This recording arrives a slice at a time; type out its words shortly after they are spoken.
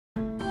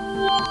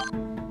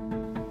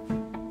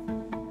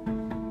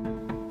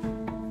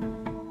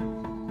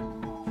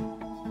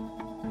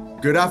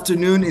Good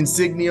afternoon,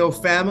 Insignio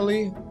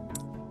family.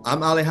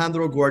 I'm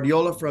Alejandro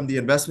Guardiola from the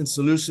Investment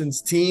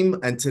Solutions team,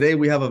 and today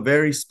we have a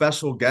very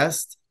special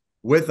guest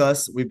with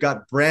us. We've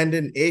got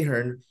Brandon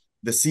Ahern,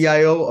 the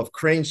CIO of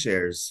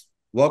KraneShares.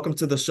 Welcome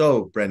to the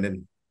show,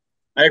 Brandon.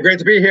 Hey, great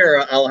to be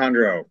here,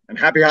 Alejandro, and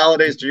happy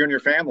holidays to you and your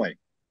family.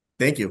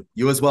 Thank you.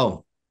 You as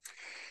well.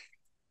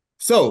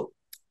 So,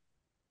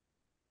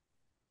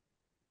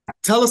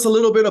 tell us a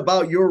little bit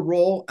about your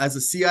role as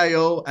a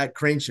CIO at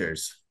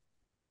KraneShares.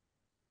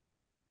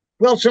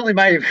 Well, certainly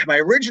my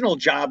original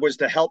job was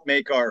to help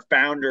make our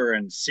founder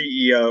and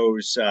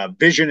CEO's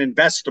vision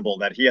investable.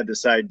 That he had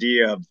this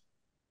idea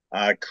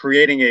of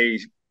creating a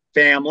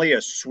family,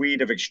 a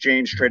suite of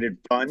exchange traded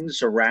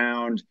funds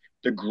around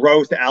the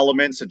growth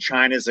elements of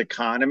China's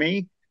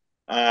economy,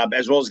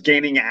 as well as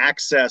gaining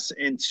access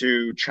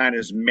into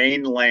China's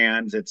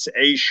mainland, its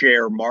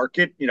A-share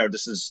market.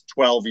 This is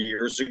 12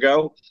 years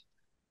ago.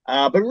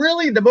 But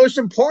really, the most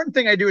important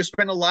thing I do is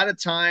spend a lot of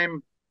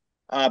time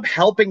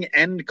helping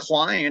end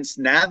clients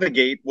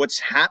navigate what's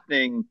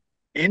happening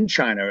in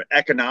China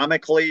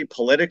economically,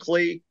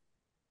 politically.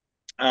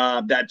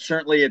 That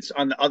certainly it's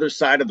on the other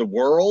side of the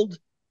world.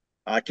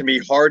 It can be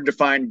hard to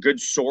find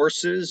good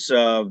sources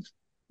of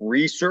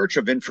research,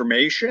 of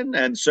information.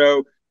 And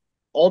so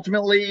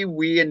ultimately,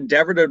 we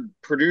endeavor to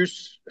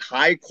produce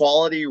high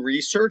quality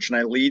research, and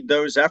I lead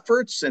those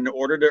efforts in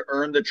order to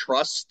earn the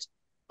trust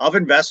of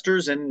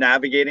investors in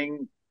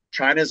navigating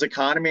China's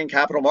economy and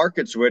capital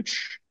markets,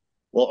 which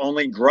will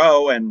only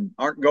grow and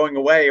aren't going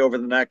away over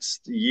the next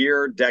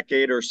year,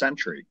 decade, or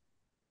century.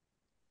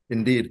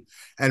 Indeed.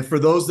 And for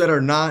those that are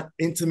not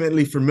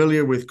intimately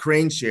familiar with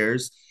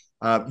KraneShares,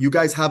 you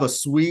guys have a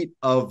suite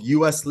of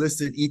US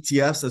listed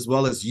ETFs as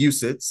well as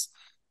UCITS,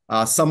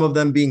 some of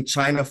them being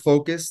China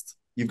focused.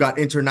 You've got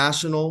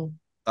international,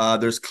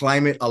 there's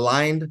climate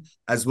aligned,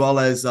 as well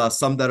as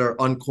some that are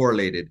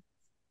uncorrelated.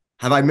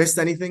 Have I missed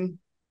anything?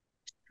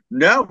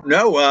 No.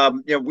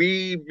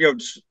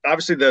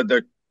 Obviously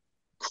the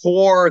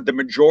core, the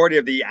majority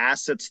of the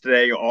assets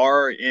today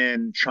are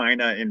in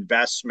China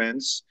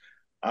investments.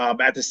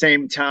 At the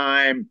same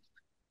time,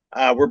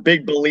 we're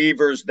big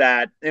believers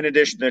that in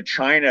addition to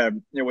China,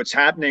 what's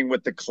happening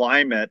with the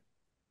climate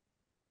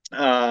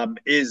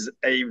is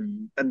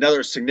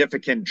another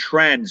significant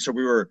trend. So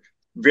we were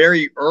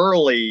very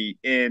early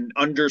in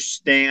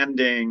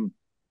understanding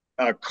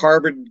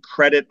carbon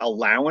credit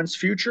allowance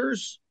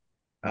futures.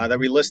 That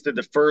we listed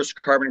the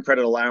first carbon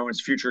credit allowance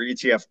future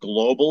ETF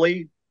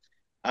globally,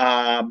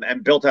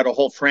 and built out a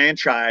whole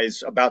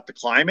franchise about the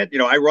climate.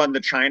 I run the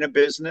China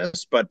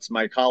business, but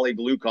my colleague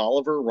Luke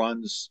Oliver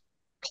runs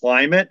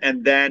climate.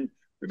 And then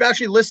we've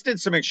actually listed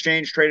some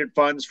exchange traded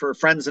funds for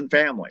friends and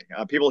family,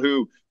 people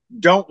who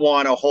don't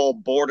want a whole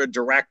board of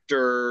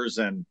directors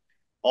and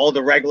all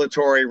the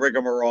regulatory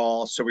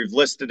rigmarole. So we've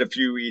listed a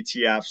few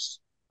ETFs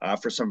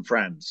for some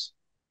friends.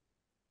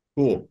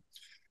 Cool.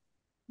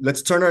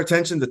 Let's turn our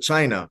attention to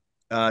China.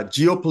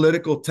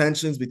 Geopolitical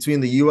tensions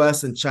between the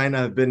US and China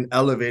have been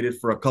elevated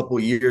for a couple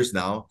of years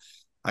now.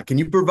 Can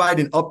you provide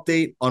an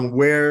update on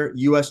where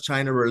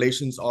US-China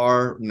relations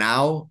are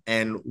now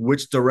and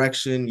which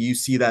direction you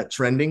see that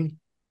trending?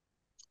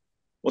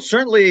 Well,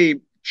 certainly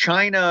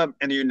China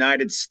and the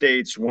United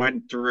States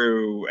went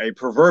through a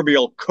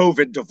proverbial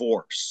COVID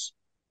divorce.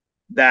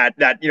 That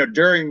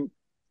during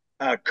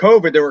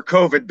COVID there were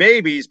COVID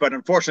babies, but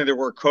unfortunately there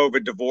were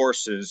COVID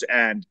divorces.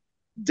 And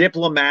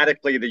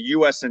diplomatically, the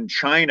U.S. and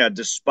China,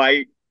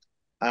 despite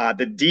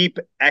the deep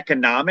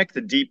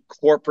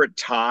corporate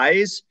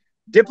ties,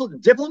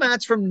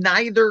 diplomats from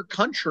neither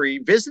country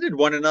visited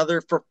one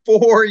another for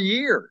 4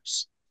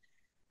 years.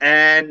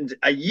 And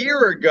a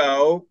year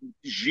ago,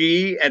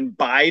 Xi and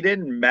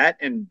Biden met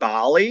in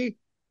Bali,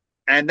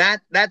 and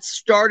that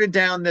started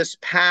down this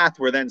path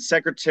where then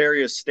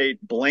Secretary of State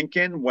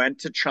Blinken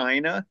went to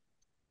China,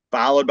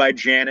 followed by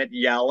Janet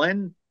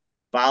Yellen,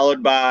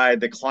 followed by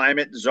the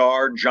climate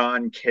czar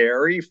John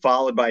Kerry,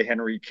 followed by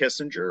Henry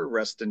Kissinger,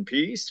 rest in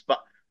peace,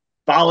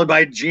 followed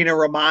by Gina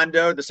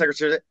Raimondo, the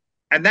secretary.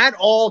 And that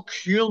all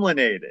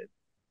culminated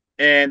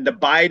in the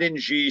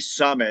Biden-Xi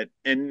summit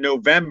in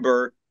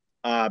November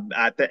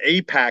at the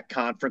APAC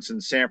conference in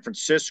San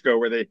Francisco,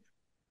 where they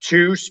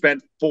two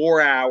spent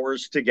 4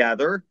 hours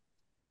together.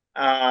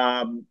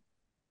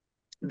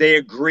 They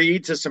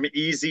agreed to some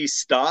easy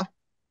stuff,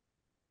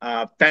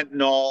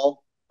 fentanyl,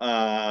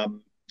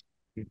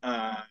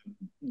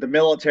 the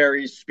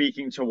military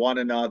speaking to one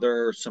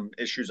another, some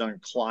issues on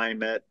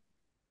climate.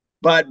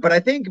 But I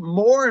think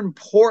more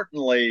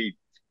importantly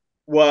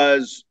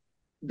was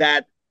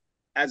that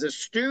as a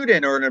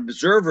student or an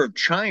observer of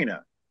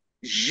China,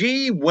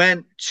 Xi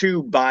went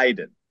to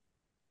Biden.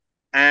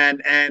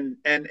 And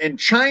in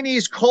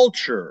Chinese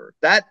culture,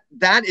 that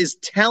is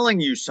telling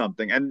you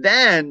something. And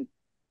then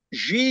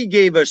Xi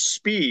gave a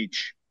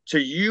speech to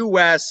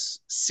US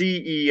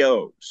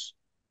CEOs.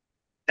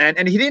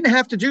 And he didn't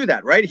have to do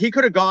that, right? He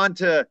could have gone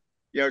to,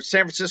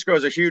 San Francisco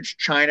is a huge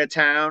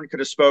Chinatown, could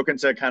have spoken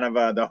to kind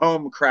of the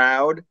home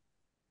crowd,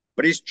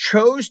 but he's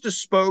chose to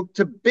spoke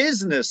to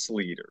business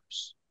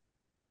leaders.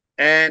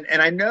 And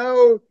I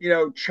know,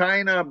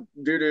 China,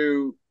 due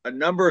to a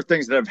number of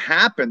things that have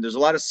happened, there's a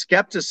lot of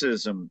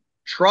skepticism.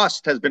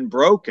 Trust has been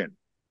broken.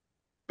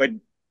 But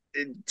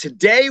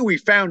today we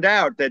found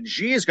out that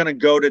Xi is going to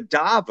go to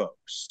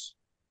Davos,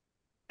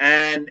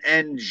 and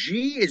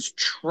Xi is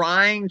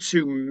trying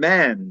to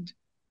mend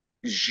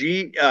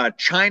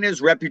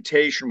China's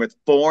reputation with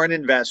foreign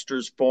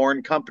investors,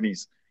 foreign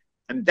companies,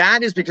 and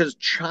that is because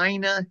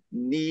China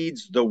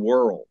needs the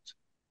world,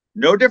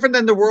 no different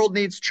than the world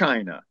needs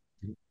China.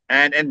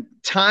 And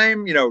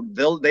time,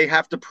 they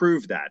have to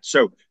prove that.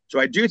 So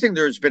I do think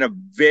there's been a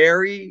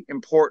very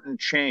important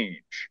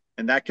change,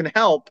 and that can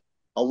help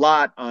a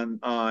lot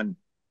on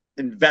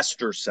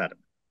investor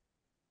sentiment.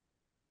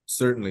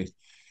 Certainly.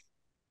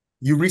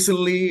 You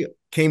recently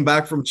came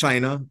back from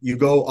China. You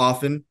go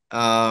often.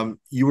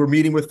 You were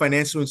meeting with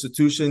financial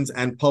institutions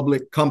and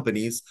public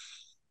companies.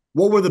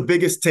 What were the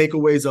biggest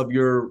takeaways of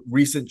your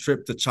recent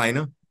trip to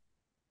China?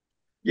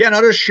 Yeah, and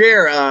I'll just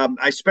share.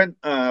 I spent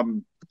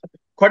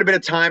quite a bit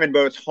of time in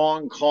both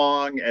Hong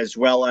Kong as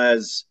well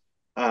as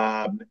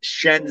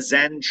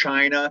Shenzhen,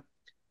 China.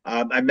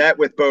 I met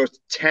with both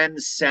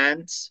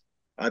Tencent,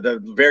 the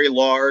very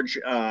large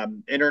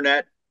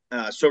internet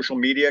social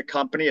media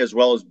company, as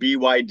well as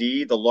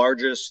BYD, the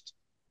largest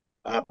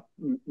uh,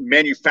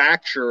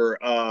 manufacturer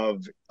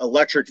of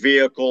electric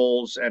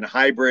vehicles and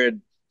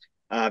hybrid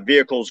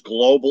vehicles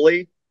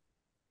globally.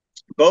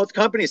 Both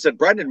companies said,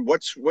 Brendan,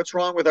 what's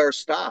wrong with our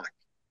stock?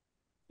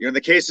 In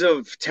the case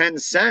of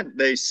Tencent,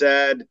 they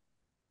said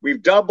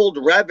we've doubled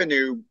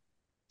revenue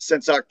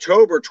since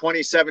October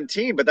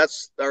 2017, but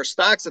that's our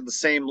stock's at the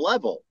same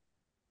level.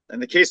 In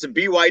the case of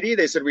BYD,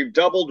 they said we've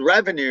doubled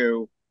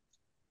revenue,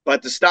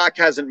 but the stock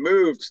hasn't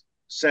moved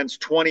since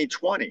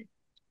 2020.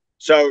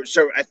 So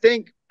I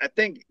think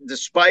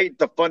despite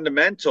the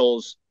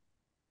fundamentals,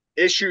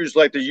 issues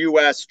like the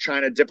U.S.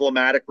 China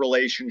diplomatic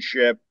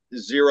relationship,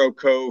 zero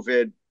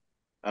COVID,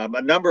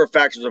 a number of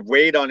factors have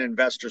weighed on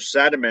investor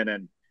sentiment.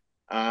 And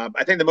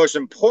I think the most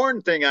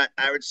important thing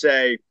I would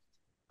say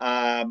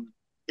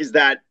is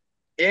that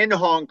in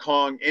Hong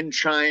Kong, in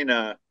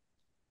China,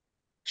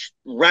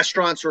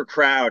 restaurants were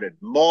crowded,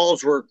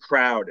 malls were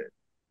crowded.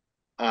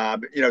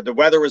 The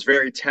weather was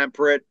very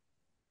temperate,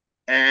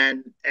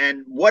 and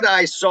what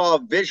I saw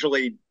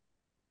visually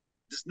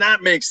does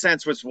not make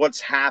sense with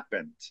what's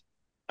happened.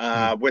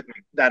 With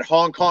that,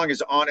 Hong Kong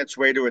is on its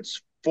way to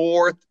its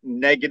fourth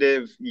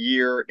negative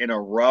year in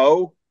a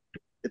row.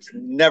 It's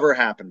never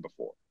happened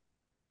before.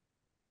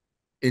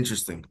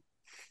 Interesting.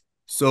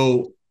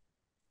 So,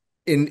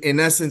 in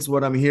essence,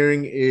 what I'm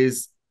hearing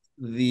is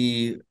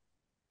the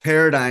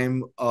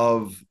paradigm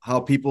of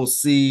how people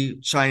see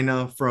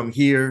China from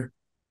here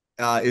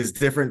is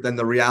different than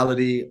the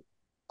reality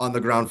on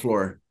the ground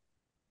floor.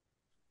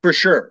 For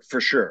sure,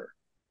 for sure.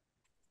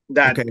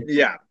 That Okay.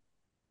 yeah.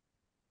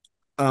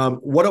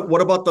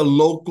 What about the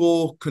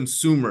local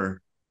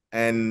consumer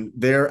and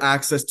their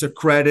access to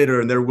credit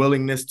or their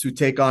willingness to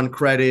take on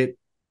credit?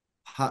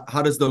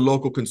 How does the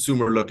local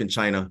consumer look in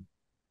China?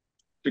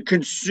 The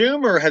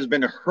consumer has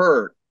been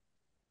hurt,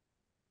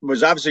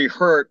 was obviously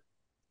hurt,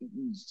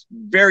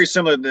 very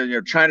similar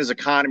to China's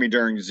economy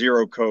during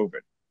zero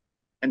COVID.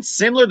 And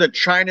similar to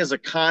China's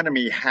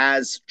economy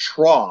has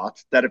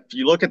troughed, that if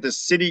you look at the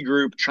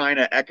Citigroup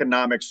China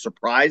Economic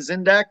Surprise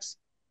Index,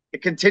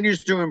 it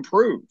continues to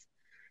improve.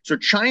 So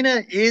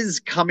China is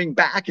coming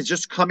back. It's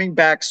just coming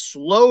back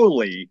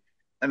slowly.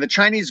 And the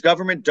Chinese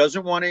government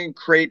doesn't want to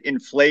create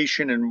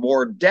inflation and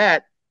more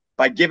debt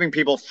by giving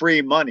people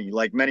free money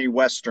like many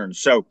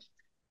Westerns. So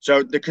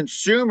the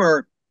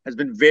consumer has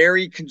been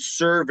very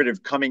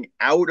conservative coming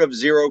out of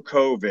zero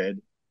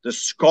COVID. The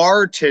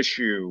scar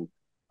tissue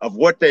of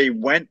what they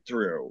went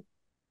through,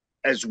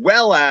 as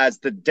well as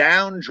the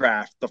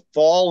downdraft, the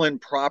fall in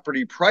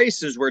property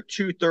prices, were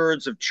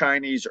 2/3 of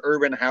Chinese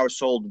urban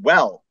household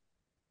wealth.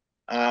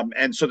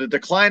 And so the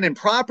decline in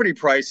property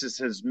prices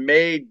has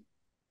made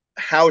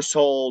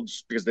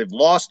households, because they've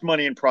lost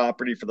money in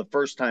property for the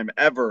first time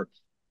ever,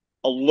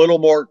 a little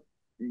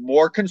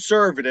more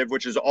conservative,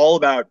 which is all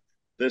about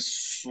this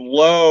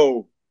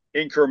slow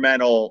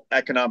incremental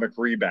economic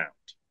rebound.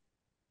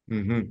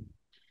 Mm-hmm.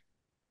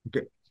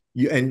 Okay.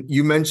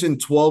 You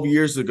mentioned 12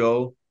 years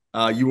ago,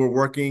 you were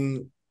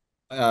working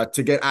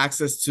to get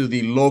access to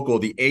the local,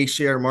 the A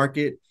share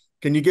market.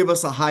 Can you give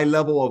us a high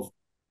level of,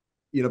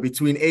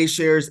 between A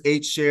shares,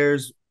 H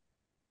shares,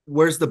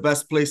 where's the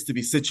best place to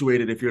be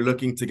situated if you're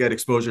looking to get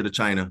exposure to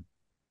China?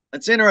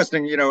 It's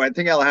interesting. I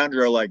think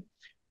Alejandro, like,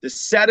 the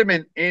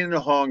sentiment in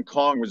Hong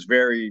Kong was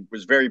very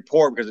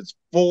poor because it's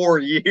 4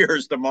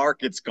 years the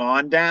market's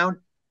gone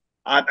down.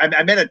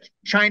 I met a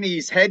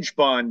Chinese hedge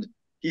fund.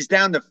 He's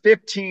down to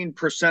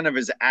 15% of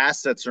his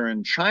assets are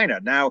in China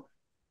now.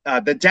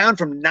 The down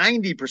from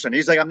 90%.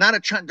 He's like, I'm not a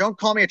China. Don't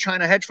call me a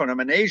China hedge fund. I'm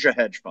an Asia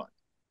hedge fund.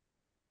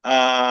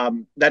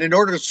 That in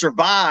order to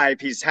survive,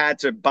 he's had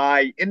to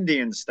buy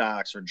Indian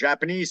stocks or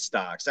Japanese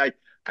stocks. I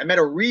met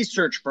a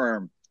research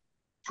firm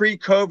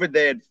pre-COVID.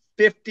 They had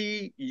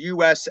 50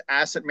 U.S.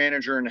 asset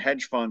manager and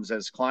hedge funds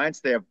as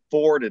clients. They have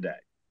 4 today.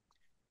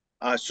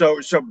 So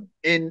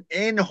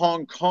in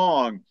Hong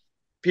Kong,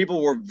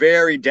 people were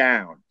very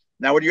down.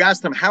 Now, when you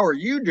ask them, how are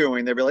you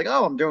doing? They'd be like,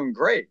 oh, I'm doing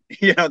great.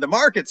 The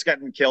market's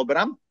getting killed, but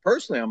I'm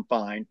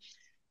fine.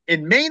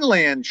 In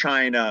mainland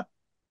China,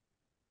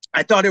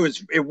 I thought it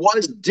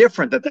was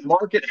different, that the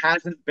market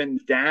hasn't been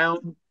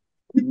down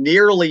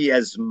nearly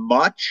as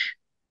much.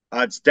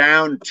 It's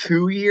down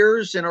 2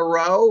 years in a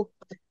row.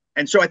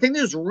 And so I think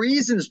there's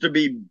reasons to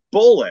be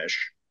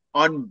bullish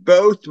on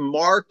both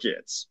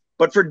markets,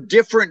 but for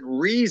different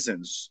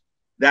reasons.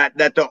 That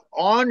the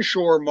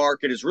onshore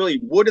market is really,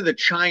 what do the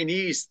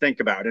Chinese think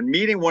about? And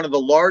meeting one of the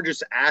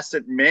largest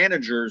asset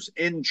managers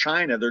in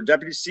China, their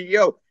deputy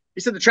CEO,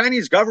 he said the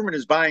Chinese government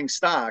is buying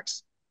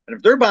stocks, and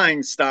if they're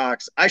buying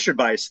stocks, I should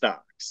buy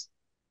stocks.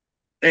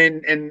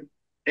 And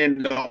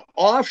in the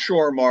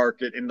offshore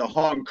market, in the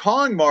Hong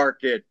Kong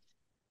market,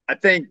 I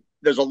think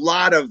there's a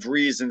lot of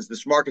reasons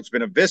this market's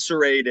been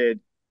eviscerated.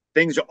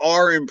 Things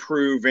are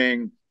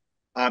improving.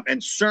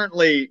 And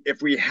certainly,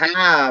 if we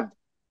have,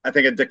 I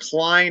think, a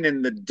decline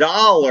in the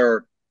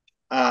dollar,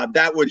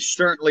 that would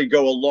certainly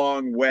go a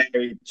long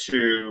way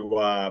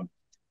to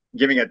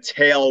giving a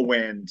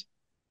tailwind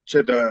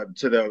to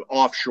the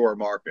offshore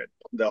market,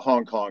 the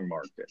Hong Kong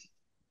market.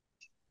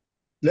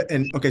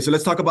 And okay, so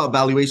let's talk about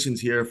valuations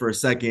here for a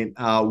second.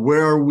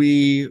 Where are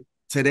we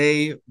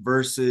today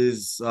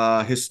versus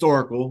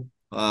historical?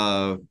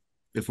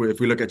 If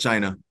we look at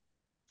China.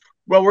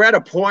 Well, we're at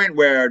a point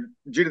where,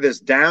 due to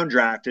this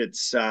downdraft,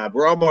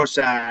 we're almost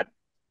at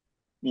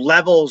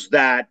levels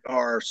that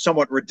are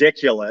somewhat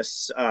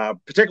ridiculous,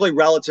 particularly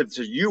relative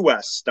to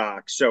U.S.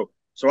 stocks. So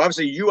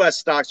obviously, U.S.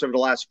 stocks over the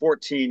last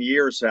 14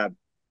 years have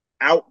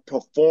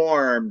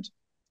outperformed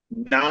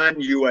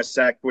non-U.S.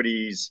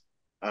 equities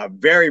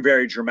very,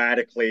 very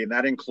dramatically, and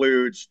that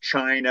includes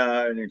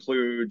China and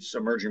includes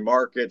emerging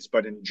markets,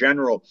 but in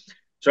general.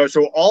 So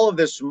all of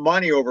this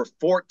money over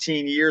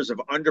 14 years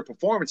of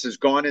underperformance has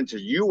gone into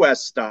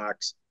U.S.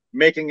 stocks,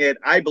 making it,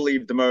 I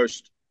believe, the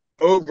most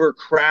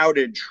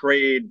overcrowded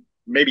trade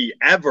maybe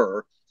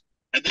ever.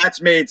 And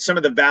that's made some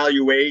of the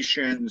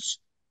valuations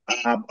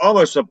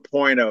almost a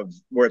point of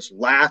where it's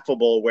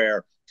laughable,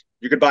 where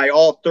you could buy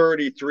all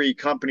 33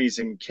 companies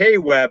in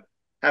KWeb,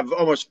 have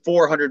almost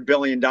 $400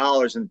 billion,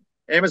 and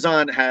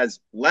Amazon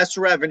has less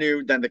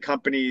revenue than the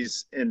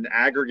companies in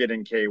aggregate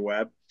in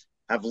KWeb,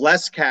 have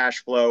less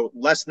cash flow,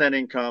 less net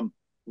income,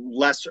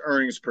 less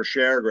earnings per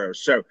share growth.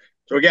 So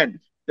again,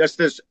 there's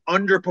this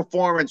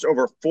underperformance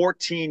over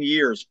 14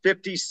 years,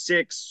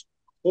 56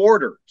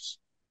 quarters.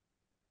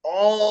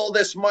 All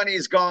this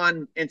money's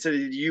gone into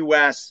the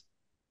U.S.,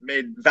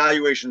 made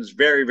valuations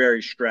very,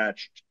 very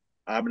stretched.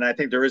 And I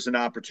think there is an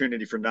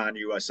opportunity for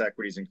non-U.S.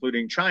 equities,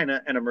 including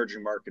China and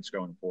emerging markets,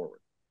 going forward.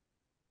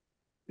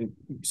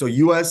 So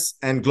U.S.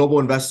 and global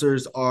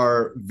investors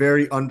are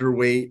very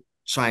underweight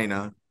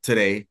China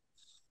today.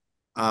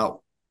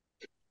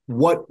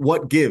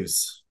 What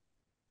gives?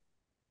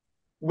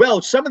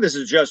 Well, some of this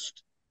is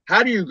just,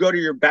 how do you go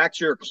to back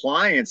to your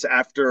clients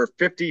after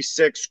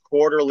 56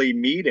 quarterly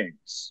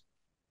meetings?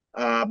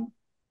 Why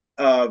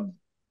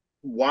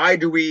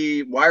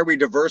are we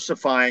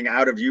diversifying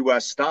out of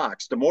U.S.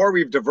 stocks? The more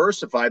we've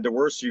diversified, the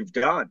worse you've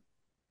done.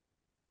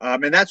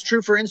 And that's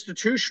true for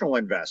institutional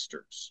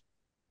investors.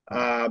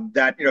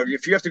 That,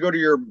 if you have to go to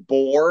your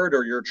board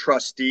or your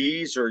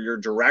trustees or your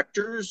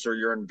directors or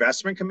your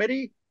investment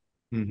committee,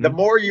 the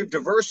more you've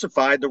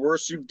diversified, the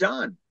worse you've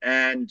done.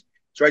 And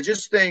so I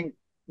just think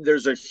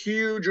there's a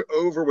huge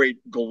overweight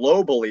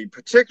globally,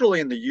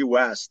 particularly in the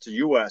U.S., to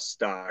U.S.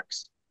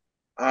 stocks.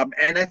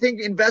 And I think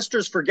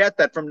investors forget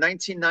that from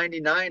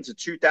 1999 to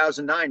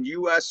 2009,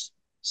 U.S.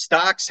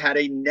 stocks had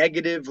a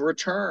negative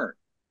return.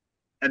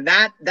 And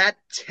that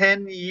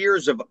 10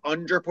 years of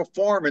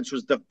underperformance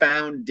was the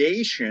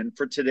foundation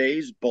for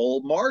today's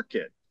bull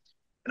market.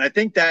 And I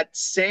think that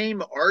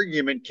same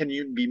argument can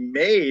be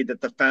made, that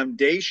the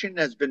foundation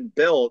has been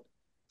built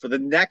for the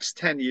next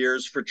 10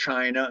 years for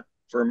China,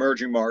 for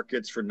emerging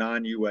markets, for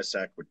non-U.S.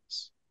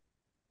 equities.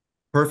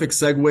 Perfect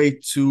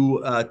segue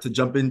to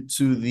jump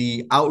into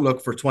the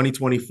outlook for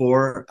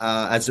 2024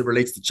 as it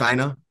relates to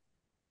China.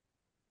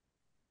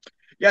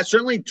 Yeah,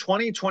 certainly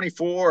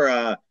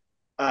 2024,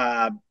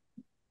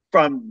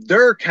 from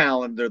their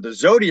calendar, the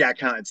zodiac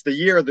calendar, it's the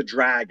year of the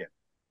dragon.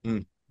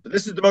 But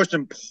this is the most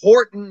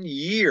important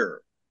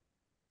year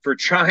for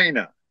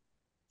China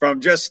from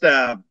just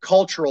a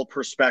cultural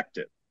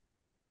perspective.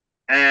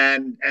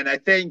 And I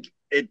think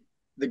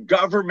the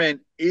government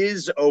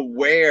is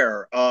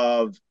aware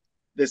of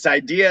this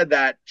idea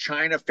that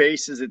China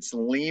faces its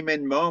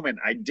Lehman moment.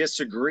 I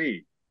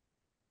disagree.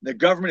 The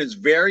government is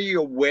very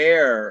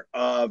aware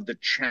of the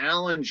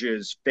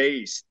challenges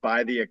faced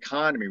by the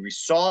economy. We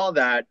saw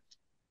that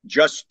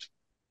just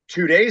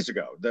 2 days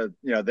ago.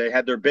 They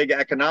had their big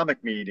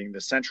economic meeting,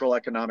 the Central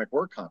Economic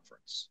Work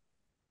Conference.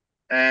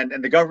 And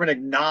the government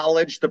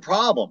acknowledged the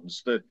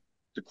problems. The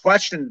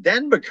question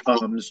then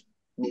becomes,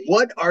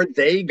 what are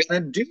they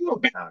going to do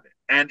about it?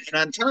 And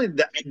I'm telling you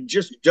that I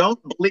just don't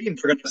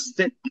believe they're going to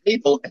sit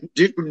idle and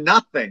do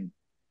nothing.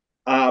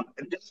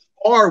 Thus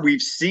far,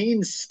 we've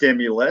seen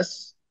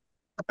stimulus.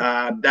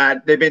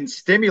 that they've been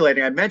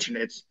stimulating. I mentioned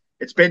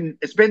it's been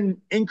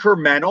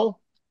incremental,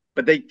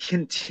 but they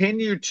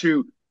continue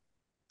to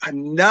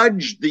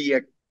nudge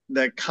the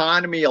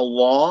economy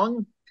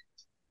along,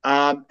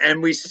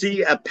 and we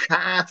see a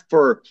path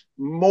for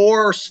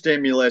more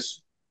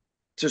stimulus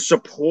to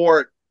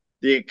support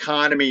the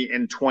economy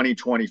in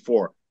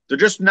 2024. They're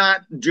just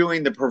not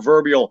doing the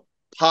proverbial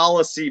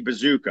policy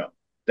bazooka,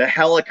 the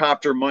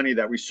helicopter money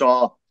that we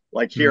saw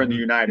like here in the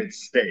Mm-hmm. United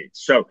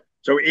States. So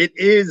it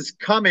is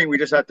coming. We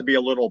just have to be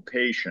a little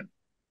patient.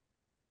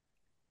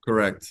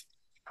 Correct.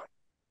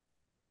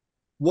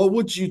 What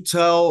would you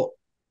tell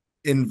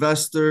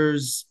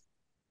investors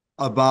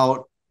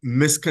about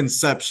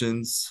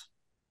misconceptions?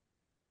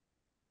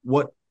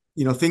 What,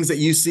 things that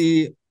you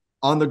see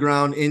on the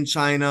ground in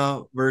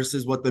China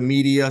versus what the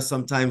media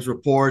sometimes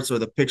reports or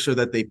the picture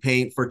that they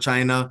paint for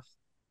China?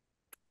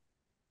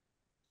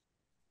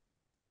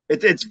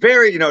 It's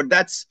very,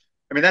 that's,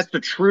 I mean, that's the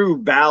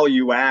true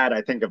value add,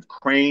 I think, of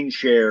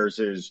KraneShares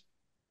is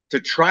to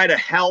try to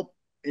help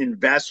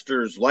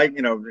investors like,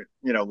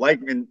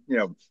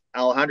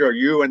 Alejandro,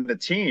 you and the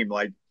team,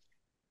 like,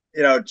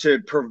 to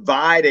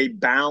provide a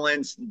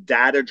balanced,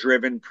 data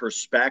driven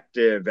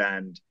perspective.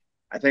 And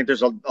I think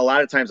there's a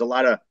lot of times a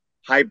lot of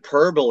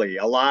hyperbole,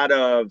 a lot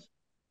of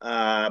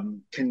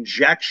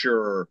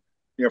conjecture,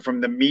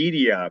 from the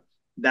media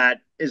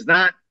that is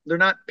not, they're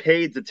not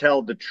paid to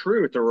tell the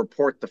truth or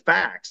report the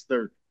facts.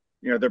 They're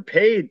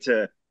paid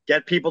to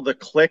get people to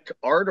click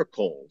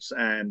articles.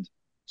 And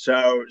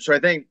so I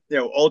think,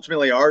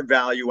 ultimately our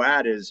value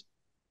add is,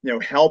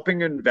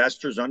 helping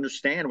investors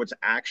understand what's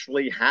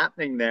actually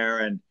happening there.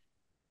 And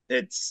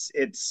it's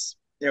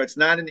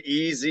not an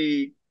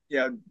easy,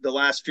 the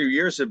last few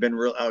years have been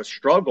real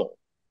struggle.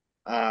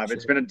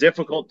 It's Sure. been a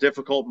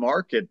difficult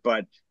market,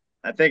 but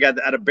I think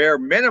at a bare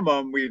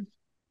minimum we've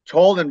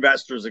told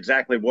investors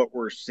exactly what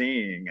we're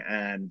seeing.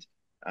 And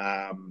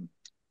um,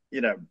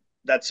 you know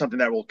that's something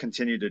that we'll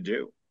continue to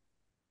do.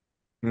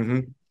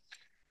 Mm-hmm.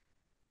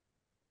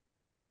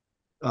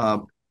 Uh,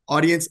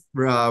 Audience,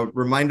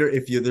 reminder: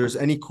 if there's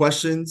any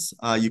questions,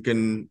 you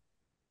can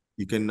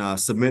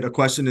submit a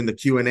question in the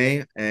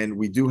Q&A, and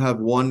we do have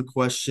one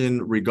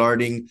question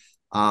regarding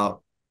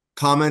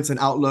comments and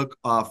outlook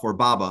for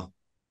Baba.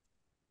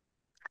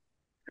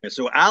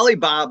 So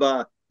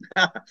Alibaba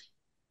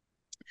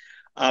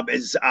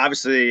is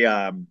obviously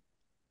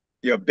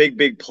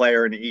big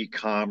player in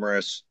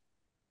e-commerce.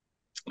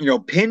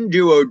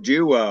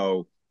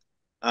 Pinduoduo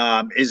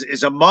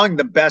is among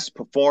the best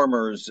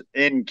performers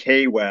in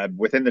K-Web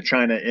within the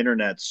China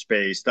internet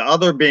space. The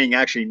other being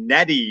actually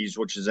NetEase,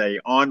 which is a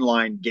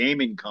online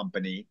gaming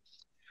company.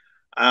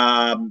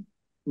 Um,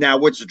 Now,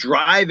 what's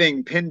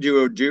driving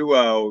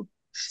Pinduoduo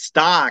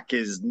stock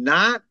is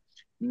not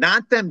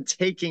them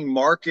taking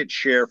market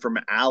share from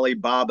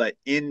Alibaba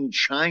in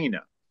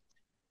China.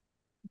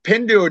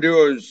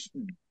 Pinduoduo is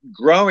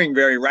growing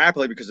very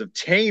rapidly because of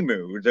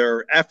Temu,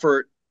 their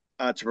effort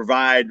to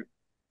provide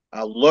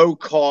low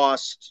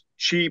cost,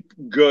 cheap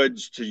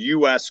goods to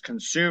US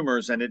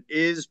consumers, and it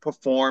is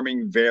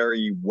performing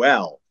very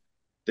well.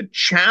 The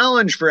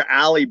challenge for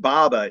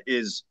Alibaba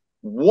is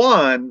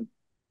one,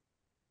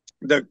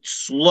 the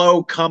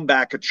slow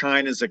comeback of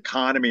China's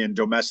economy and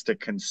domestic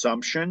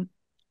consumption.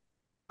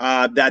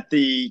 That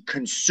the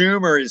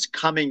consumer is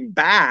coming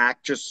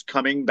back, just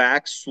coming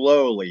back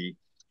slowly.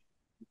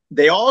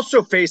 They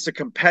also face a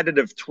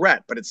competitive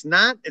threat, but it's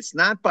not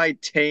by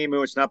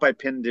Temu, it's not by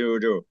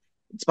Pinduoduo,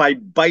 it's by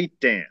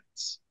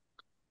ByteDance.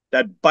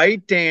 That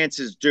ByteDance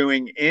is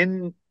doing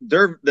in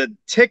the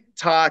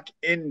TikTok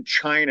in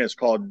China is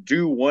called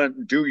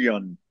Douyin,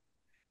 Douyun,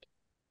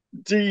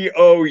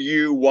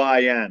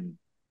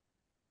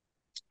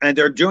 and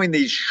they're doing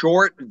these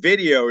short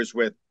videos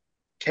with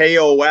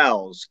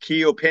KOLs,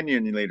 key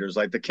opinion leaders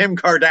like the Kim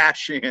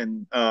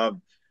Kardashian,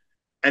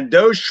 and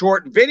those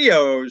short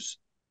videos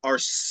are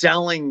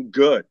selling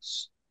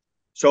goods.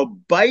 So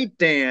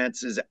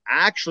ByteDance is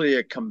actually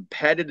a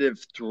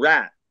competitive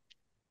threat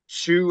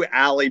to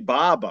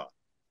Alibaba.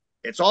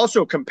 It's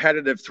also a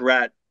competitive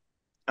threat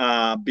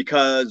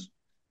because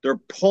they're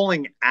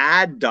pulling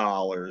ad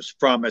dollars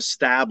from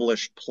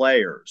established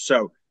players.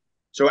 So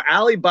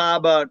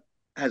Alibaba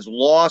has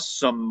lost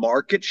some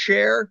market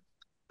share,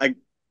 like,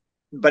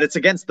 but it's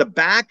against the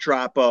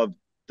backdrop of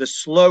the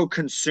slow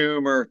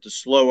consumer, the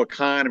slow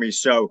economy.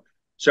 So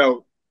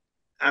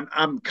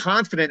I'm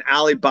confident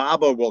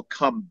Alibaba will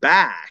come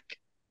back.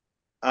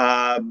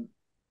 Um,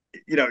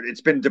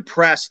 it's been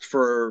depressed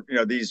for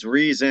these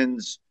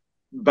reasons,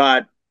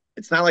 but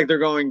it's not like they're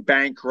going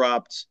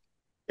bankrupt.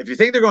 If you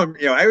think they're going,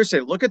 I always say,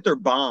 look at their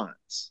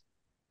bonds.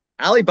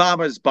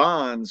 Alibaba's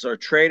bonds are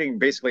trading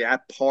basically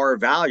at par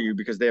value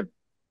because they have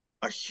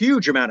a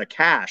huge amount of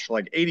cash,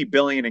 like 80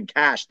 billion in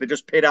cash. They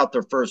just paid out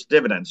their first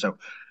dividend, so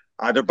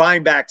they're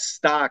buying back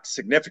stock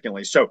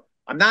significantly. So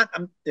I'm not,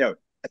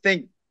 I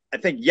think,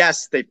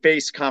 yes, they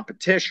face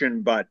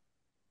competition, but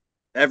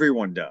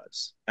everyone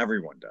does.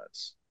 Everyone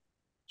does.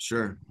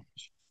 Sure,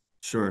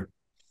 sure.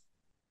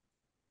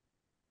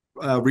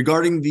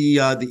 regarding the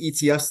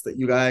ETFs that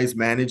you guys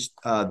managed,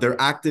 they're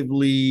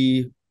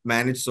actively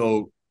managed.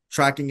 So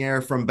tracking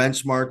error from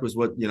benchmark was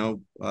what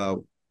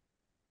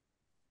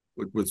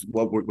was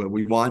what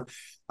we want.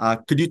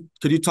 Could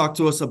you talk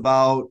to us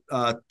about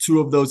two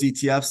of those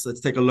ETFs?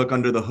 Let's take a look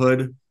under the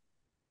hood.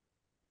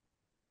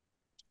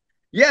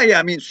 Yeah.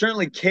 I mean,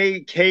 certainly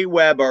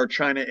KWeb, our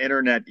China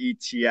Internet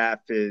ETF,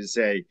 is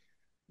a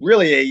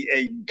really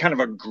a kind of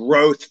a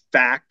growth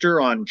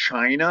factor on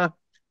China.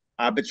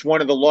 It's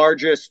one of the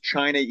largest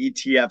China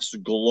ETFs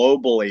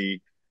globally,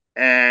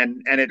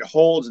 and it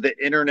holds the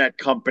internet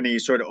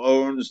companies. So it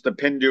owns the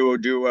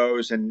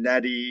Pinduoduos and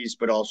NetEase,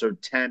 but also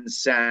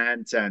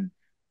Tencent and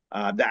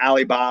the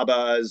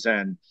Alibabas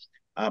and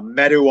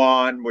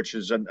Meituan, which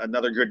is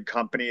another good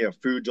company, a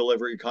food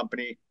delivery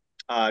company.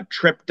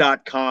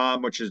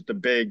 Trip.com, which is the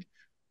big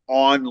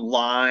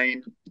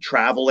online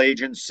travel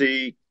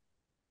agency.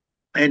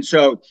 And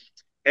so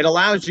it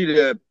allows you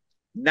to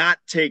not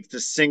take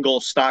the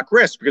single stock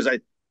risk, because I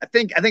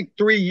think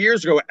 3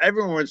 years ago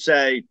everyone would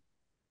say,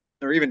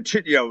 or even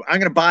two, I'm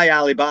going to buy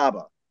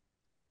Alibaba,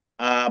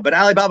 but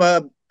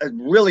Alibaba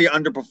really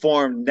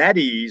underperformed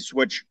NetEase,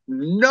 which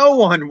no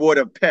one would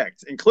have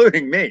picked,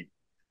 including me.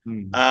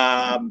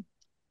 Hmm.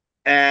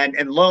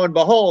 And lo and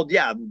behold,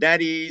 yeah,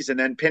 NetEase and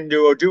then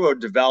Pinduoduo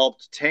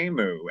developed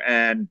Temu,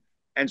 and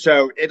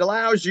so it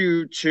allows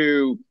you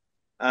to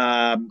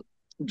um,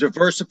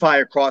 diversify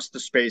across the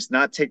space,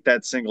 not take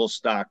that single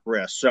stock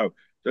risk. So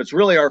it's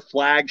really our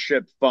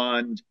flagship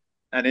fund,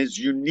 and is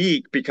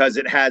unique because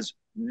it has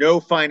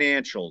no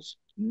financials,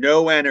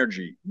 no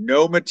energy,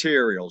 no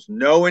materials,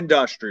 no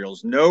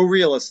industrials, no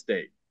real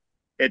estate.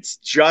 It's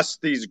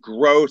just these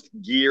growth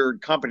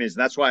geared companies.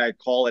 And that's why I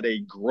call it a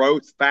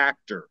growth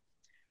factor.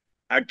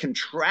 I'd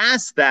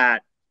contrast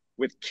that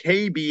with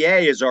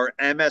KBA as our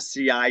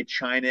MSCI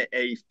China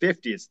A50.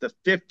 It's the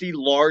 50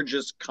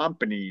 largest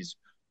companies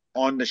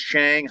on the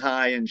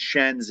Shanghai and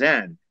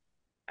Shenzhen,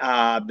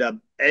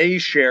 the A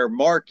share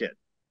market.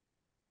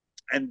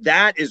 And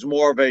that is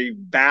more of a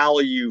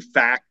value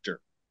factor.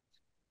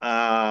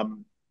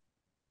 Um,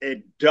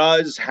 it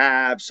does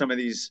have some of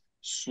these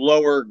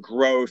slower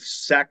growth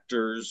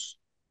sectors.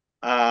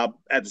 At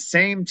the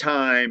same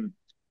time,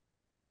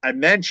 I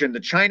mentioned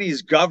the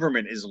Chinese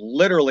government is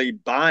literally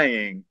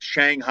buying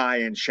Shanghai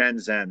and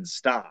Shenzhen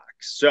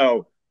stocks.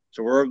 So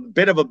we're a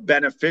bit of a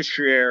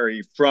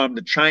beneficiary from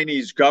the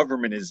Chinese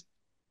government is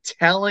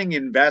telling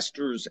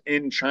investors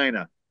in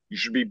China you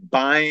should be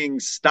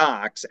buying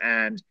stocks,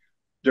 and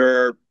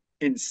they're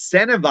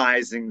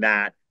incentivizing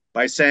that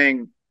by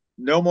saying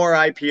no more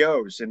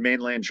IPOs in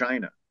mainland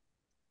China,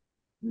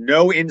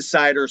 no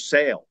insider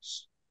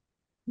sales,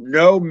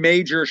 no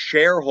major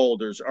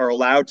shareholders are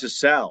allowed to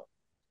sell.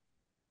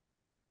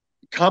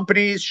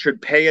 Companies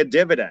should pay a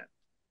dividend.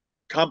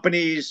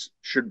 Companies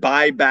should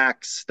buy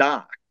back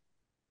stock.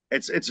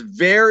 It's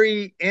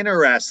very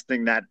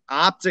interesting that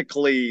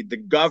optically the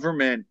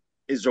government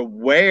is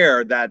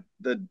aware that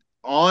the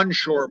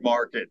onshore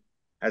market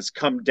has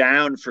come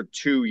down for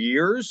 2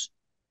 years,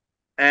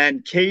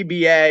 and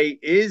KBA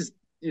is,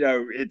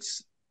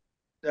 it's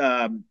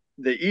the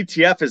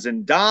ETF is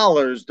in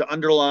dollars, the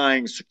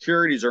underlying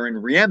securities are in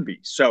renminbi.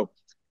 So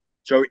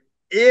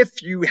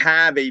if you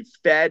have a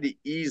Fed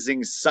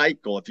easing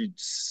cycle, if you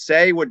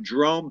say what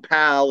Jerome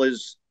Powell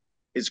is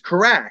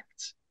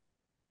correct,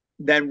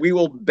 then we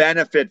will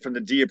benefit from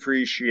the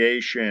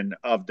depreciation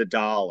of the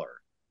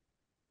dollar.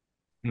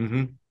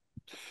 Mm-hmm.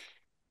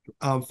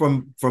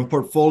 From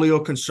portfolio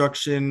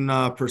construction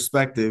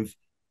perspective,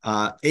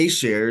 A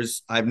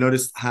shares I've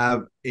noticed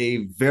have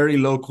a very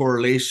low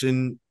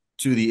correlation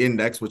to the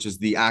index, which is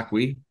the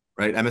ACWI,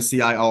 right?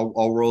 MSCI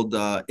All World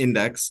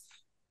Index.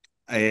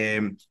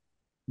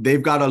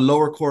 They've got a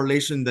lower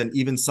correlation than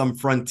even some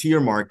frontier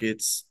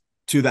markets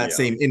to that Yeah.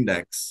 same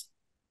index,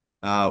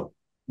 uh,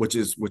 which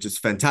is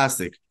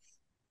fantastic.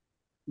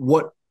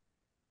 What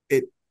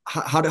it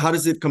how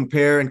does it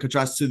compare and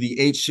contrast to the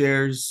H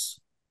shares?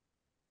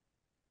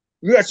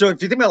 Yeah. So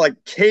if you think about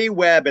like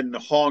KWeb and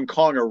Hong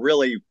Kong are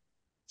really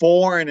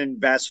foreign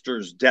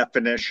investors'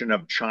 definition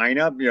of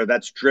China,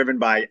 that's driven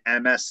by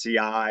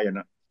MSCI.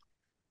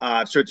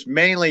 And so it's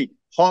mainly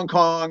Hong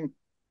Kong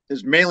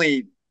is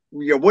mainly,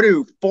 what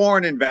do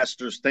foreign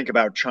investors think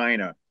about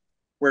China?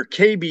 Where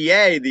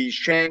KBA, these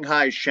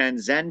Shanghai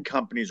Shenzhen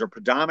companies, are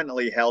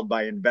predominantly held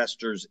by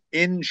investors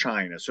in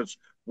China. So it's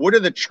what do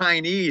the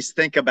Chinese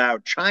think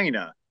about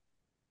China?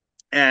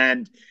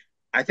 And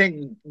I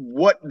think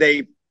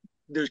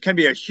there can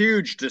be a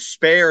huge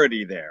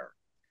disparity there.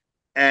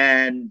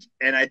 And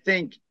I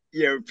think,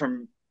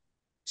 from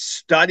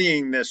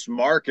studying this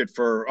market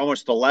for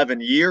almost 11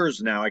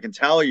 years now, I can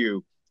tell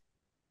you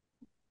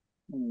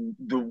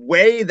the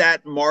way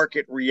that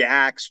market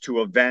reacts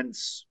to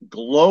events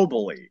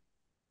globally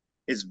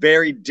is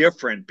very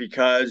different,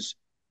 because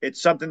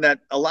it's something that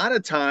a lot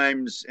of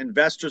times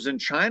investors in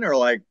China are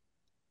like,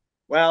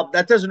 well,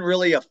 that doesn't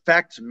really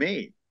affect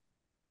me.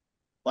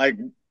 Like,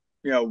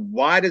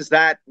 why is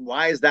that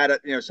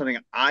something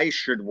I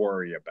should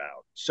worry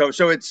about?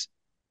 So it's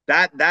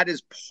that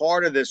is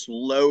part of this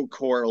low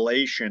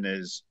correlation,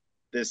 is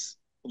this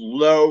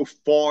low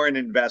foreign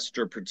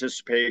investor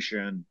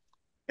participation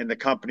in the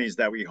companies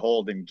that we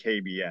hold in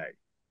KBA.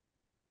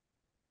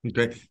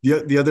 Okay.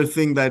 The other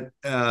thing that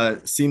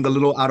seemed a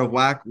little out of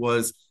whack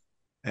was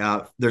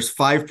there's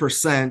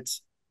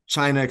 5%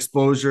 China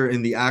exposure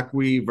in the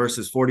ACWI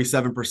versus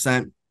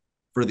 47%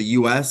 for the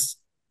US.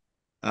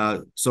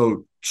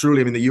 So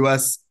truly, I mean, the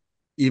US,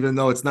 even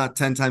though it's not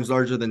 10 times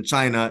larger than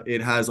China,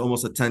 it has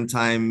almost a 10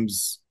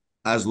 times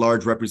as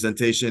large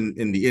representation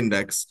in the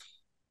index.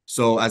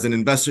 So as an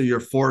investor, you're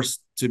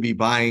forced to be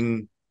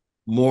buying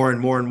more and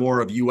more and more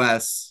of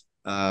US.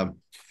 Do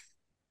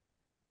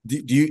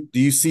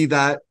you see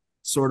that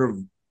sort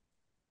of,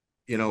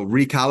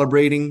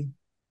 recalibrating?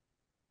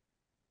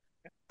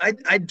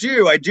 I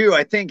do.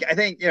 I think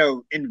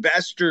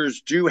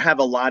investors do have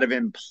a lot of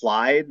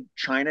implied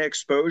China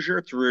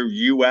exposure through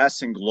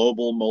US and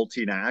global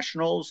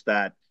multinationals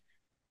that,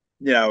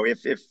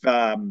 if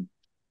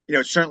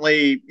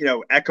certainly,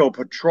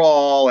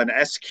 Ecopetrol and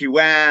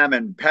SQM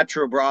and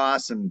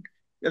Petrobras, and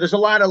there's a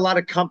lot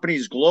of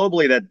companies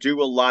globally that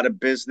do a lot of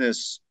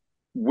business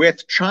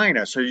with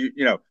China. So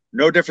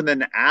no different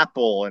than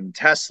Apple and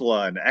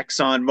Tesla and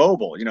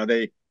ExxonMobil.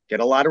 They get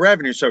a lot of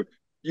revenue. So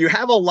you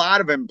have a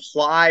lot of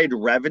implied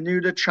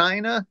revenue to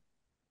China,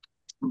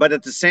 but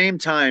at the same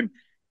time,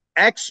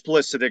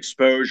 explicit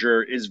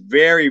exposure is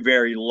very,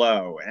 very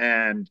low.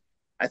 And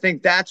I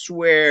think that's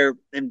where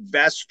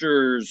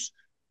investors,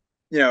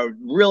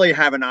 really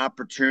have an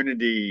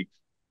opportunity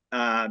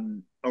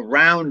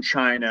around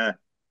China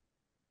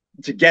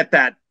to get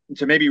that,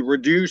 to maybe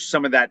reduce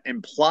some of that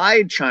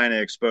implied China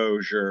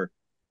exposure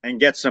and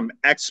get some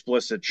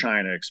explicit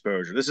China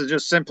exposure. This is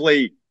just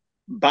simply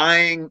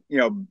buying,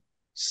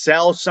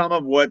 sell some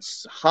of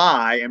what's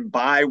high and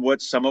buy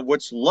some of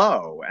what's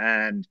low.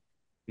 And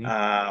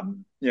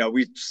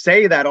we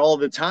say that all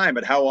the time,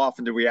 but how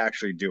often do we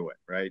actually do it?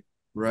 Right.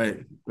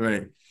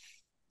 Right.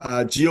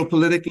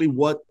 Geopolitically,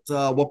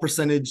 what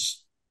percentage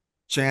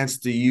chance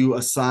do you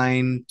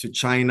assign to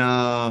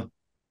China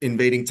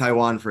invading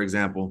Taiwan, for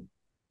example?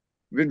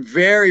 I've been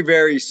very,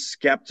 very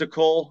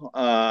skeptical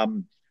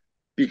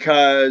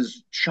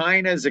because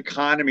China's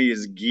economy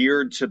is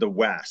geared to the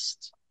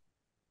West.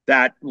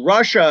 That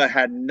Russia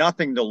had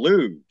nothing to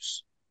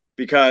lose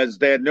because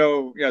they had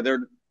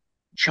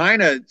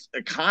China's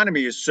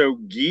economy is so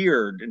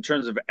geared in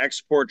terms of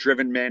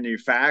export-driven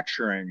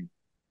manufacturing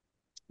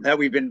that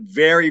we've been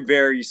very,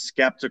 very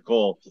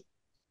skeptical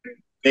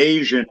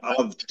invasion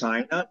of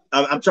China.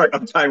 I'm sorry,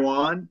 of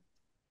Taiwan.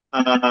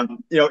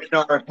 In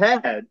our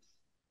head,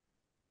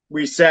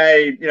 we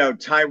say,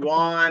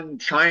 Taiwan,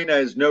 China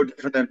is no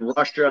different than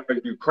Russia or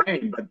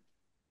Ukraine, but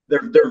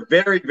they're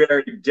very,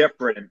 very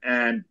different.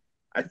 And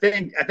I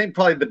think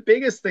probably the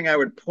biggest thing I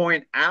would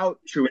point out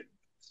to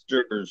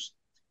investors,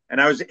 and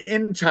I was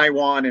in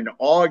Taiwan in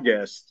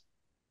August,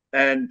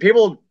 and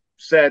people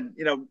said,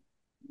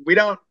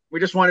 we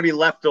just want to be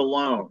left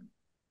alone.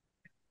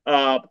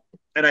 And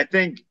I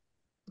think,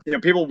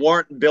 people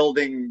weren't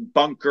building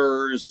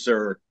bunkers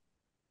or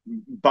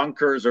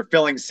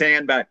filling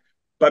sandbags.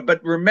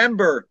 But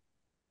remember,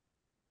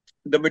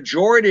 the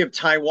majority of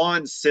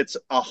Taiwan sits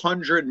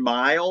 100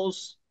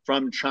 miles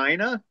from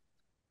China,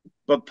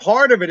 but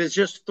part of it is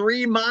just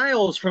 3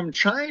 miles from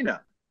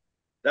China.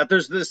 That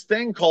there's this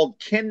thing called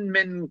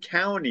Kinmen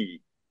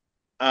County,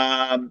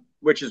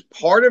 which is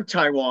part of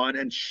Taiwan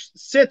and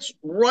sits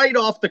right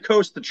off the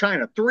coast of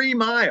China, 3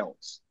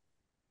 miles.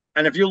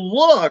 And if you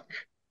look,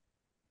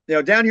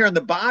 down here on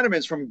the bottom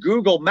is from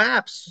Google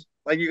Maps.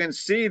 Like you can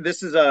see,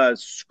 this is a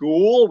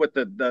school with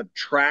the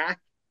track.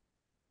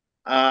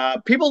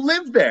 People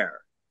live there,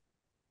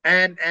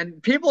 and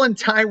people in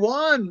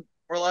Taiwan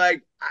were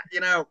like,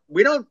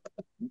 we don't.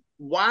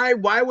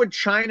 Why would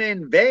China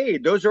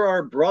invade? Those are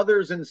our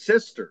brothers and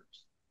sisters.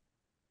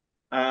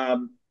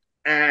 And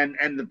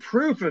the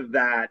proof of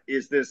that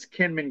is this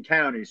Kinmen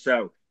County.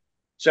 So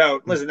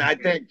listen, I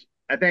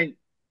think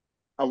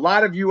a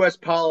lot of U.S.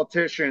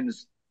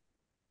 politicians,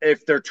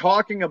 if they're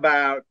talking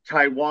about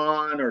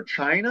Taiwan or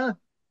China,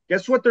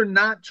 guess what they're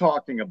not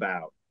talking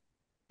about?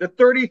 The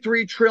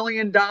 $33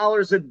 trillion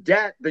of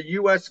debt the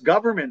U.S.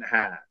 government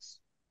has,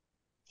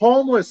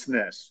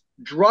 homelessness,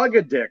 drug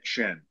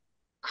addiction,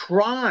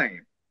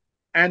 crime,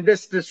 and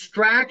this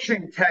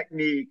distraction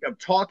technique of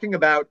talking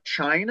about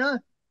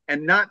China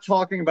and not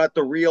talking about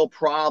the real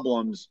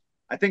problems.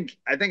 I think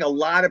a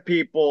lot of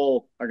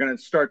people are going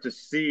to start to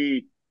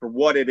see for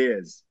what it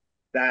is,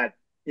 that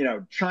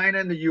China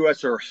and the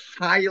U.S. are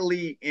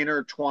highly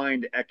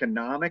intertwined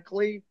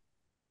economically,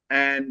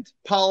 and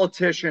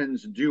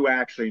politicians do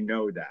actually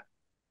know that.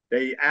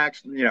 They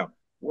actually,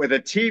 with a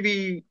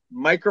TV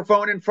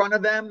microphone in front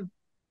of them,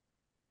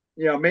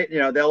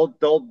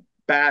 they'll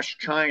bash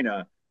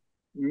China.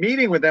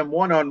 Meeting with them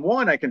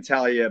one-on-one, I can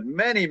tell you,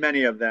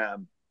 many of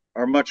them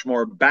are much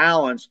more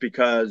balanced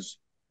because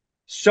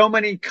so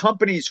many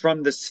companies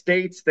from the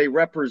states they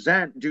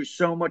represent do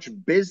so much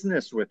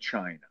business with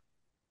China.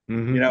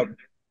 Mm-hmm.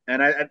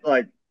 And I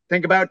like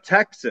think about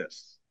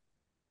Texas.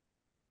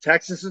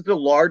 Texas is the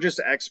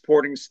largest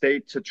exporting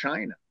state to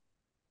China.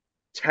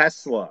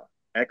 Tesla,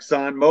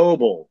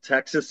 ExxonMobil,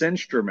 Texas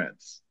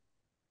Instruments,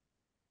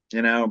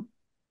 you know.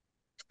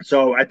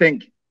 So I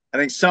think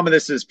some of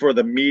this is for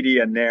the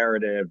media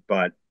narrative,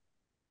 but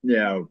you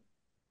know,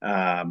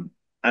 I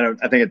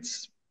think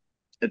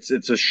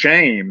it's a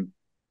shame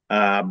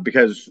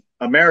because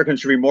Americans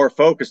should be more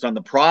focused on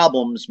the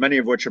problems, many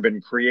of which have been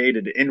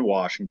created in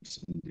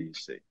Washington,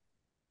 D.C.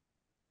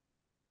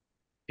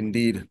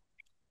 Indeed.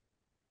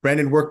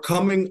 Brandon, we're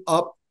coming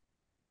up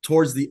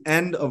towards the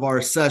end of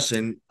our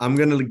session. I'm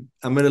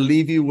gonna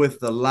leave you with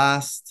the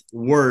last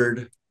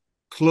word.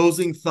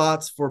 Closing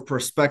thoughts for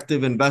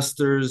prospective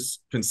investors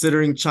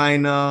considering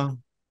China.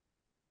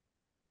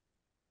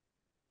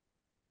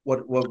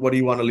 What do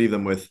you want to leave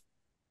them with?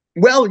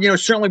 Well,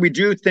 certainly we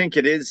do think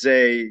it is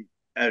a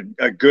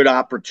good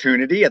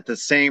opportunity. At the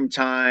same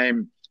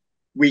time,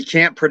 we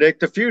can't predict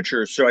the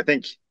future. So I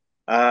think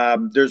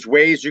there's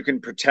ways you can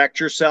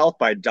protect yourself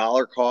by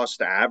dollar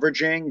cost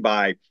averaging,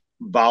 by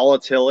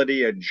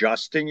volatility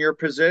adjusting your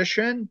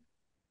position.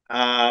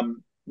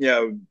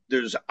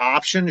 There's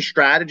option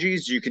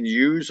strategies you can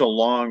use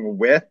along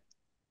with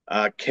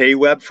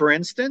KWeb, for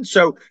instance.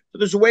 So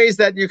there's ways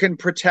that you can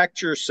protect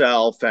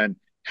yourself and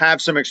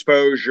have some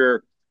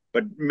exposure,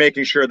 but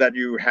making sure that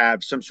you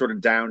have some sort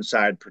of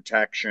downside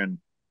protection.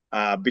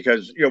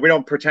 Because we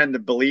don't pretend to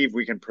believe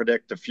we can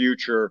predict the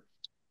future,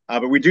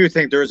 but we do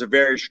think there is a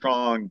very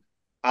strong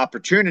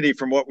opportunity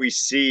from what we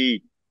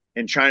see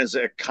in China's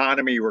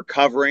economy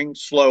recovering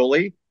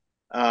slowly,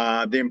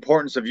 the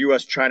importance of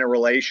U.S.-China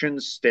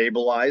relations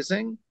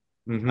stabilizing,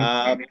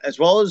 as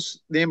well as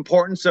the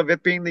importance of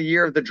it being the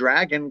year of the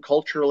dragon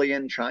culturally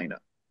in China.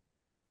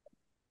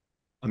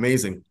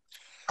 Amazing.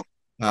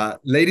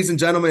 Ladies and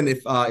gentlemen,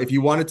 if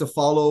you wanted to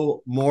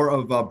follow more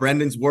of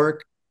Brendan's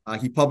work,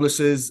 he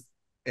publishes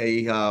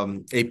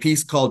a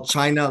piece called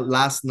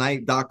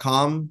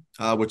ChinaLastNight.com,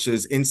 which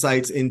is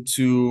insights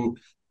into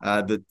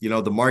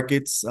the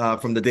markets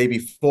from the day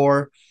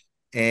before.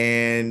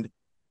 And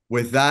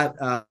with that,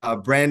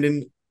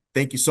 Brandon,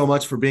 thank you so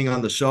much for being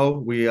on the show.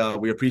 We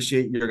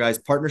appreciate your guys'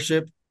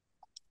 partnership,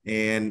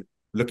 and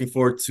looking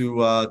forward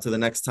to the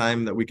next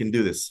time that we can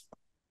do this.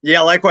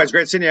 Yeah, likewise.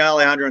 Great seeing you,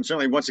 Alejandro. And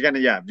certainly, once again,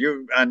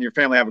 you and your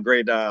family have a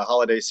great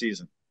holiday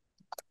season.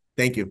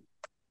 Thank you.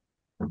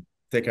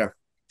 Take care.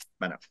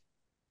 Bye now.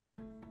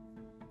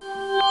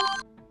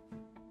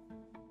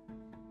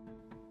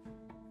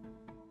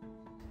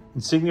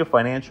 Insignia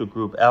Financial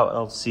Group,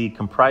 LLC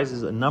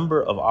comprises a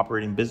number of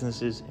operating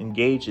businesses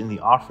engaged in the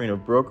offering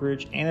of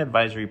brokerage and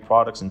advisory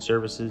products and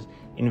services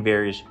in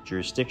various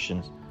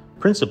jurisdictions,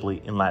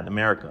 principally in Latin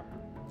America.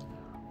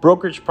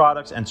 Brokerage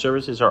products and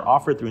services are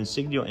offered through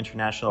Insignia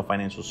International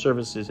Financial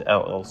Services,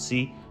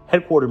 LLC,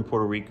 headquartered in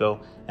Puerto Rico,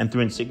 and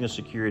through Insignia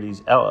Securities,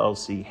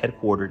 LLC,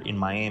 headquartered in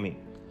Miami.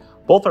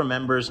 Both are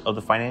members of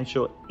the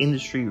Financial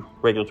Industry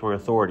Regulatory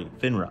Authority,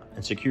 FINRA,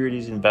 and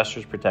Securities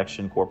Investors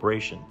Protection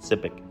Corporation,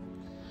 SIPC.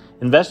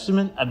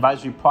 Investment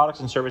advisory products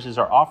and services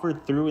are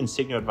offered through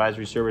Insignia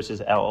Advisory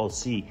Services,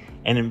 LLC,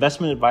 an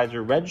investment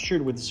advisor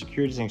registered with the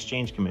Securities and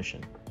Exchange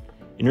Commission.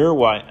 In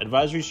Uruguay,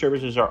 advisory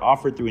services are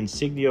offered through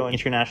Insignia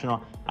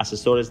International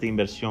Asesores de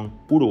Inversión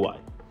Uruguay,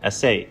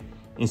 SA,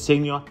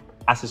 Insignia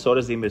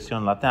Asesores de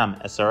Inversión Latam,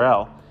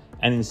 SRL,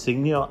 and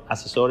Insignia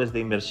Asesores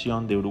de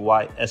Inversión de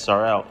Uruguay,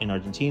 SRL, in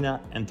Argentina,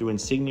 and through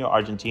Insignia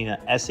Argentina,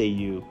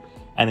 SAU,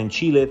 and in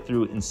Chile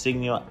through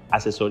Insignia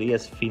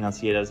Asesorías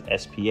Financieras,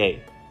 SPA.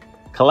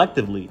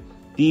 Collectively,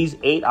 these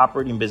 8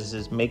 operating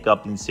businesses make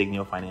up the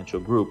Insignia Financial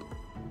Group.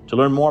 To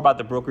learn more about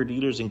the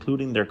broker-dealers,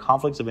 including their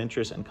conflicts of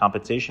interest and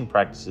compensation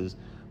practices,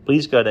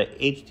 please go to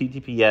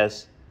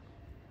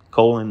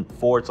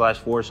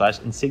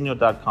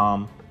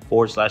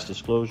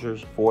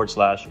https://insignia.com/disclosures/ or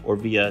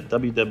via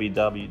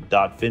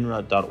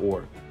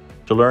www.finra.org.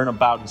 To learn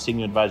about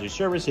Insignia Advisory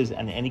Services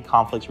and any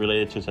conflicts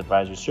related to its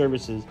advisory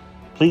services,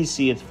 please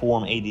see its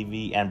Form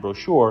ADV and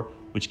brochure,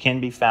 which can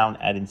be found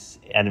at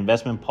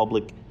Investment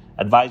Public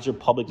Advisor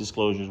Public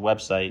Disclosures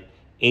website,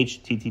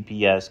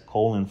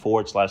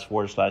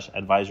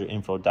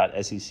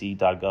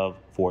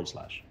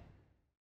 https://advisorinfo.sec.gov/.